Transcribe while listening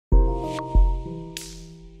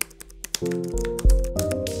Let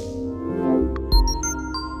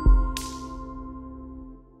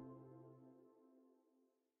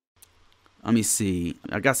me see.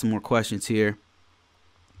 I got some more questions here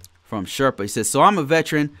from Sherpa. He says, so I'm a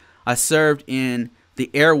veteran. I served in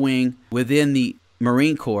the Air Wing within the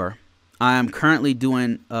Marine Corps. I am currently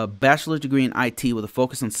doing a bachelor's degree in IT with a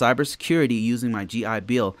focus on cybersecurity using my GI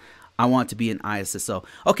Bill. I want to be an ISSO.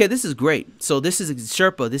 Okay, this is great. So this is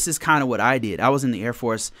Sherpa. This is kind of what I did. I was in the Air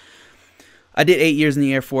Force. I did 8 years in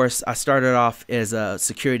the Air Force. I started off as a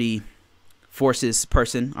security forces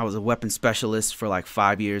person. I was a weapons specialist for like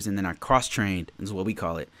 5 years, and then I cross-trained, is what we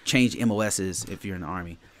call it. Changed MOSs if you're in the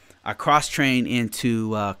Army. I cross-trained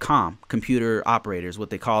into computer operators, what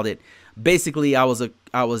they called it. Basically, I was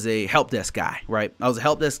a help desk guy, right? I was a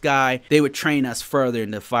help desk guy. They would train us further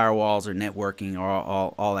into firewalls or networking or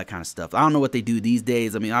all that kind of stuff. I don't know what they do these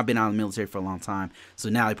days. I mean, I've been out of the military for a long time, so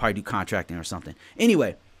now they probably do contracting or something.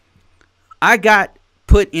 Anyway, I got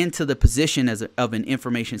put into the position of an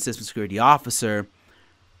information system security officer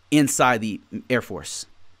inside the Air Force,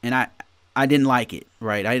 and I didn't like it,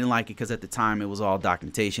 right? I didn't like it because at the time it was all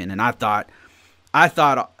documentation, and I thought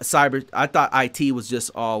IT was just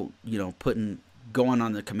all, you know, going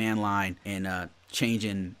on the command line and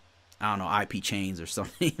changing, I don't know, IP chains or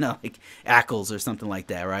something, you know, like ACLs or something like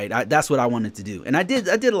that, right? That's what I wanted to do, and I did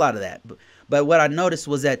a lot of that. But what I noticed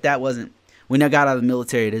was that wasn't, when I got out of the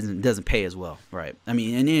military, it doesn't pay as well, right? I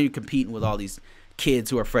mean, and then you're competing with all these kids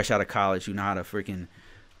who are fresh out of college who know how to freaking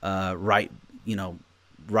write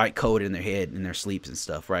code in their head in their sleeps and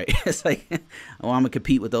stuff, right? It's like, oh, I'm gonna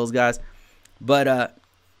compete with those guys. But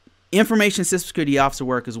information system security officer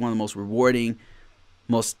work is one of the most rewarding,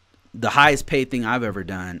 the highest paid thing I've ever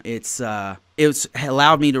done. It's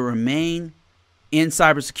allowed me to remain in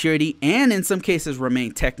cybersecurity and in some cases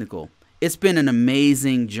remain technical. It's been an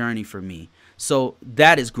amazing journey for me. So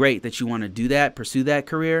that is great that you want to do that, pursue that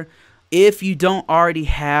career. If you don't already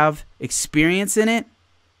have experience in it,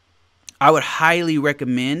 I would highly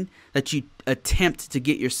recommend that you attempt to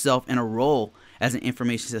get yourself in a role as an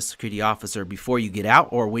information system security officer before you get out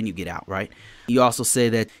or when you get out, right? You also say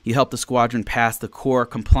that you helped the squadron pass the core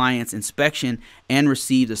compliance inspection and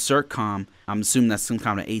receive the CERTCOM. I'm assuming that's some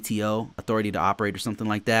kind of ATO, authority to operate or something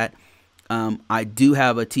like that. I do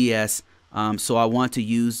have a TS, so I want to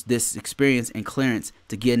use this experience and clearance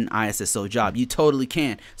to get an ISSO job. You totally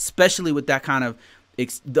can, especially with that kind of,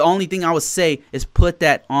 the only thing I would say is put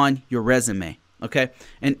that on your resume, okay?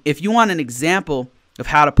 And if you want an example of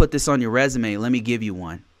how to put this on your resume, let me give you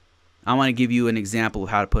one. I want to give you an example of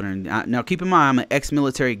how to put it in. Now, keep in mind, I'm an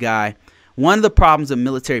ex-military guy. One of the problems that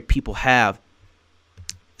military people have,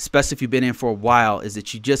 especially if you've been in for a while, is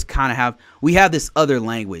that you just kind of we have this other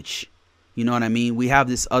language. You know what I mean? We have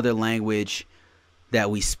this other language that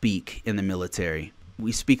we speak in the military.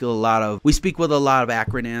 We speak with a lot of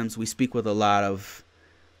acronyms. We speak with a lot of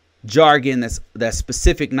jargon that's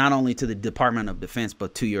specific not only to the Department of Defense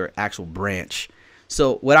but to your actual branch.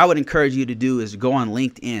 So what I would encourage you to do is go on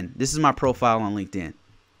LinkedIn. This is my profile on LinkedIn.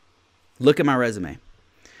 Look at my resume.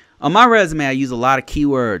 On my resume, I use a lot of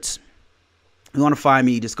keywords. If you want to find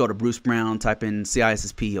me, just go to Bruce Brown, type in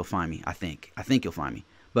CISSP, you'll find me. I think you'll find me.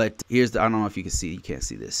 But here's I don't know if you can see. You can't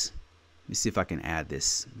see this. Let me see if I can add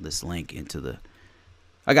this link into the.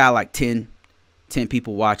 I got like 10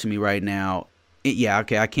 people watching me right now. Yeah,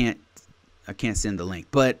 okay, I can't send the link.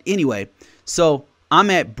 But anyway, so I'm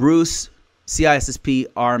at Bruce CISSP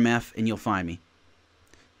RMF, and you'll find me.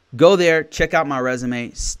 Go there, check out my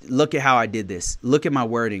resume, look at how I did this. Look at my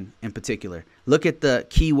wording in particular. Look at the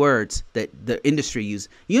keywords that the industry use.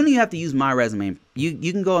 You don't even have to use my resume.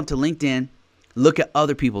 You can go into LinkedIn, look at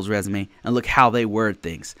other people's resume, and look how they word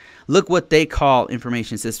things. Look what they call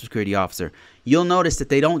information system security officer. You'll notice that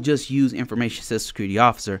they don't just use information system security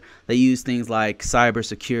officer. They use things like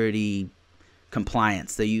cybersecurity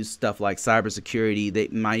compliance. They use stuff like cybersecurity. They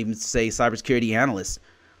might even say cybersecurity analyst,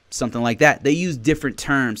 something like that. They use different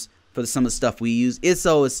terms for some of the stuff we use.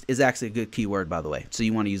 ISSO is actually a good keyword, by the way, so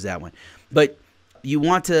you want to use that one. But you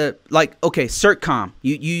want to, like, okay, CERTCOM.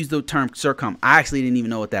 You use the term CERTCOM. I actually didn't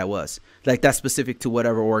even know what that was. Like, that's specific to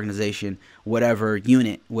whatever organization, whatever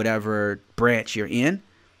unit, whatever branch you're in.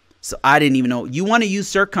 So I didn't even know. You want to use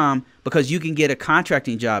CERTCOM because you can get a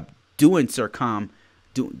contracting job doing CERTCOM,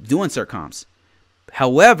 doing CERTCOMs.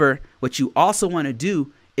 However, what you also want to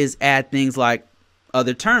do is add things like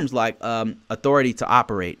other terms like authority to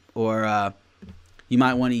operate, or you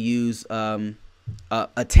might want to use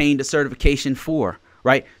attained a certification for,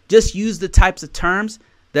 right? Just use the types of terms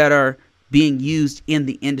that are being used in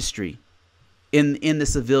the industry, in the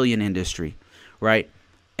civilian industry, right?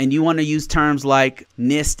 And you want to use terms like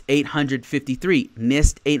NIST 853,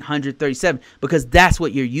 NIST 837, because that's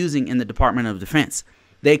what you're using in the Department of Defense.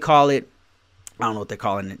 They call it, I don't know what they're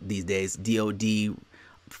calling it these days, DOD,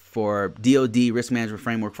 for DOD Risk Management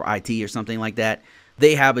Framework for IT or something like that.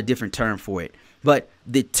 They have a different term for it. But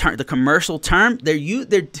the commercial term, here's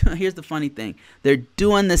the funny thing. They're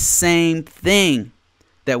doing the same thing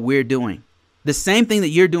that we're doing. The same thing that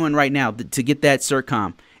you're doing right now to get that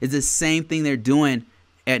CERTCOM is the same thing they're doing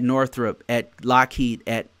at Northrop, at Lockheed,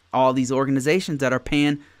 at all these organizations that are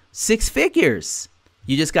paying six figures.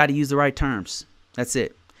 You just got to use the right terms. That's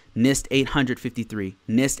it. NIST 853,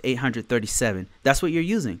 NIST 837. That's what you're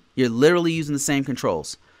using. You're literally using the same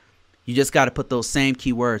controls. You just got to put those same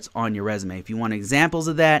keywords on your resume. If you want examples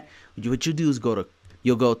of that, what you do is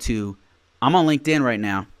you'll go to, I'm on LinkedIn right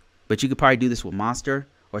now, but you could probably do this with Monster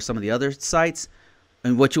or some of the other sites.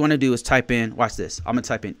 And what you want to do is type in, watch this. I'm going to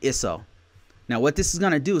type in ISSO. Now, what this is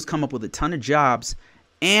going to do is come up with a ton of jobs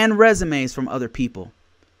and resumes from other people.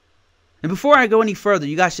 And before I go any further,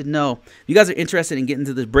 you guys should know, if you guys are interested in getting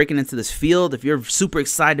into this, breaking into this field, if you're super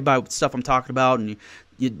excited about stuff I'm talking about, and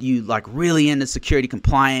you like really into security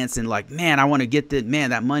compliance and like, man, I want to get that,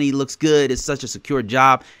 man, that money looks good. It's such a secure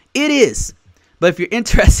job. It is. But if you're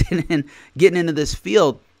interested in getting into this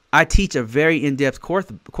field, I teach a very in-depth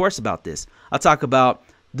course about this. I'll talk about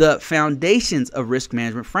the foundations of risk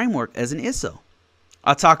management framework as an ISSO.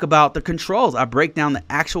 I'll talk about the controls. I break down the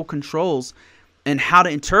actual controls and how to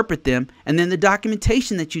interpret them, and then the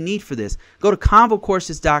documentation that you need for this. Go to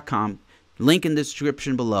ConvoCourses.com, link in the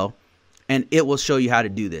description below, and it will show you how to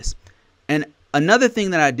do this. And another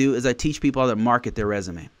thing that I do is I teach people how to market their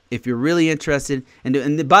resume. If you're really interested,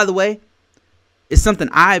 and by the way, it's something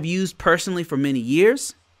I've used personally for many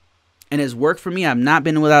years and has worked for me. I've not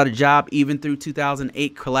been without a job, even through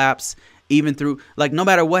 2008 collapse, even through, like, no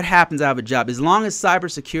matter what happens, I have a job. As long as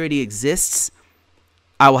cybersecurity exists,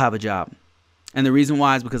 I will have a job. And the reason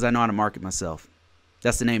why is because I know how to market myself.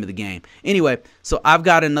 That's the name of the game. Anyway, so I've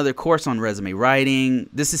got another course on resume writing.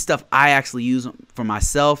 This is stuff I actually use for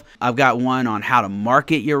myself. I've got one on how to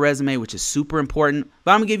market your resume, which is super important.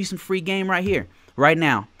 But I'm going to give you some free game right here, right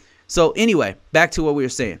now. So anyway, back to what we were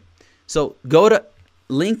saying. So go to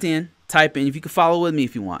LinkedIn, type in, if you can follow with me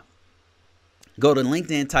if you want. Go to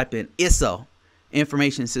LinkedIn, type in ISSO,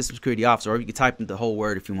 Information System Security Officer, or you can type in the whole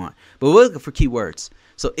word if you want. But we're looking for keywords.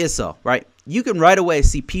 So ISSO, right? You can right away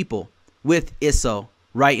see people with ISSO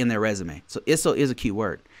right in their resume. So ISSO is a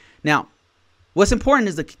keyword. Now, what's important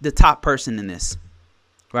is the top person in this,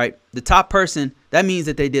 right? The top person, that means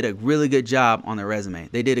that they did a really good job on their resume.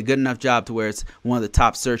 They did a good enough job to where it's one of the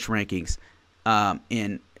top search rankings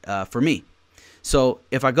for me. So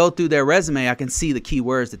if I go through their resume, I can see the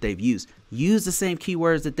keywords that they've used. Use the same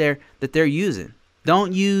keywords that they're using.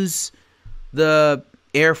 Don't use the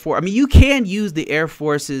Air Force. I mean, you can use the Air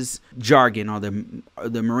Force's jargon or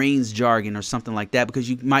the Marines jargon or something like that, because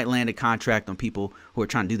you might land a contract on people who are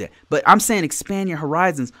trying to do that. But I'm saying expand your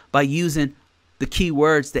horizons by using the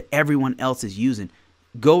keywords that everyone else is using.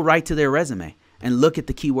 Go right to their resume and look at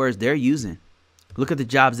the keywords they're using. Look at the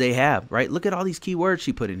jobs they have, right? Look at all these keywords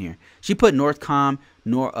she put in here. She put Northcom,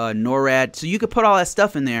 NORAD. So you could put all that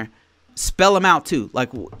stuff in there. Spell them out too. Like,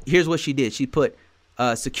 here's what she did. She put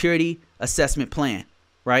Security Assessment Plan,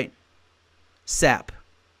 right? SAP,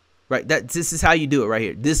 right? This is how you do it right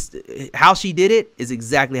here. How she did it is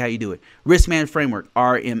exactly how you do it. Risk Management Framework,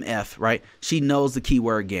 RMF, right? She knows the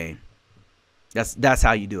keyword game. That's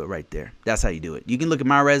how you do it right there. That's how you do it. You can look at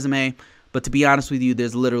my resume, but to be honest with you,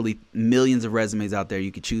 there's literally millions of resumes out there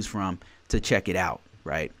you could choose from to check it out,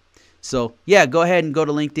 right? So yeah, go ahead and go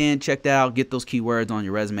to LinkedIn, check that out, get those keywords on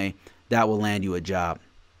your resume. That will land you a job.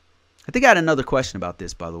 I think I had another question about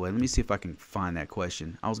this, by the way. Let me see if I can find that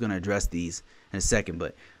question. I was going to address these in a second,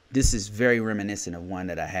 but this is very reminiscent of one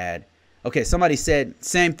that I had. Okay, somebody said,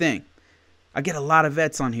 same thing. I get a lot of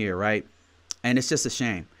vets on here, right? And it's just a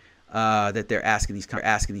shame that they're asking these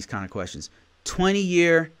kind of questions.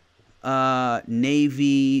 20-year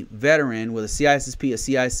Navy veteran with a CISSP, a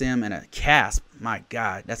CISM, and a CASP. My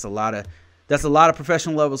God, that's a lot of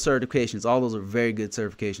professional level certifications. All those are very good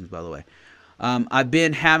certifications, by the way. I've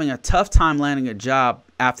been having a tough time landing a job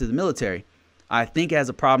after the military. I think it has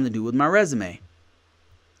a problem to do with my resume.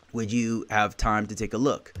 Would you have time to take a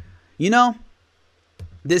look? You know,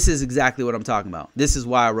 this is exactly what I'm talking about. This is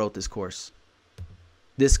why I wrote this course.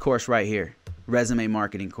 This course right here, resume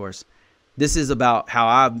marketing course. This is about how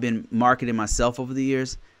I've been marketing myself over the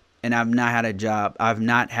years, and I've not had a job. I've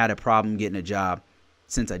not had a problem getting a job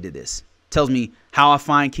since I did this. Tells me how I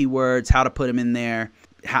find keywords, how to put them in there,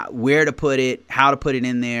 where to put it, how to put it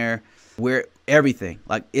in there, everything.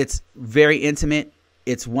 Like, it's very intimate.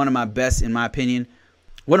 it's one of my best, in my opinion,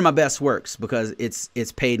 one of my best works, because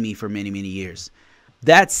it's paid me for many, many years.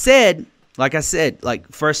 That said, like I said, like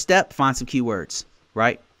first step, find some keywords,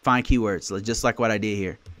 right? Find keywords, just like what I did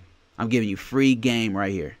here. I'm giving you free game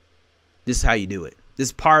right here. This is how you do it. This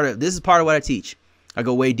is part of what I teach. I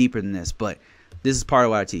go way deeper than this, but this is part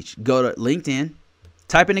of what I teach. Go to LinkedIn,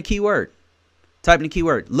 type in a keyword. Type in a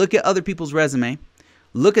keyword. Look at other people's resume.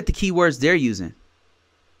 Look at the keywords they're using.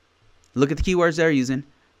 Look at the keywords they're using.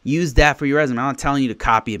 Use that for your resume. I'm not telling you to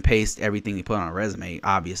copy and paste everything they put on a resume,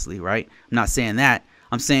 obviously, right? I'm not saying that.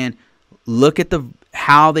 I'm saying look at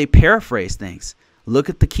how they paraphrase things. Look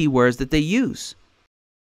at the keywords that they use.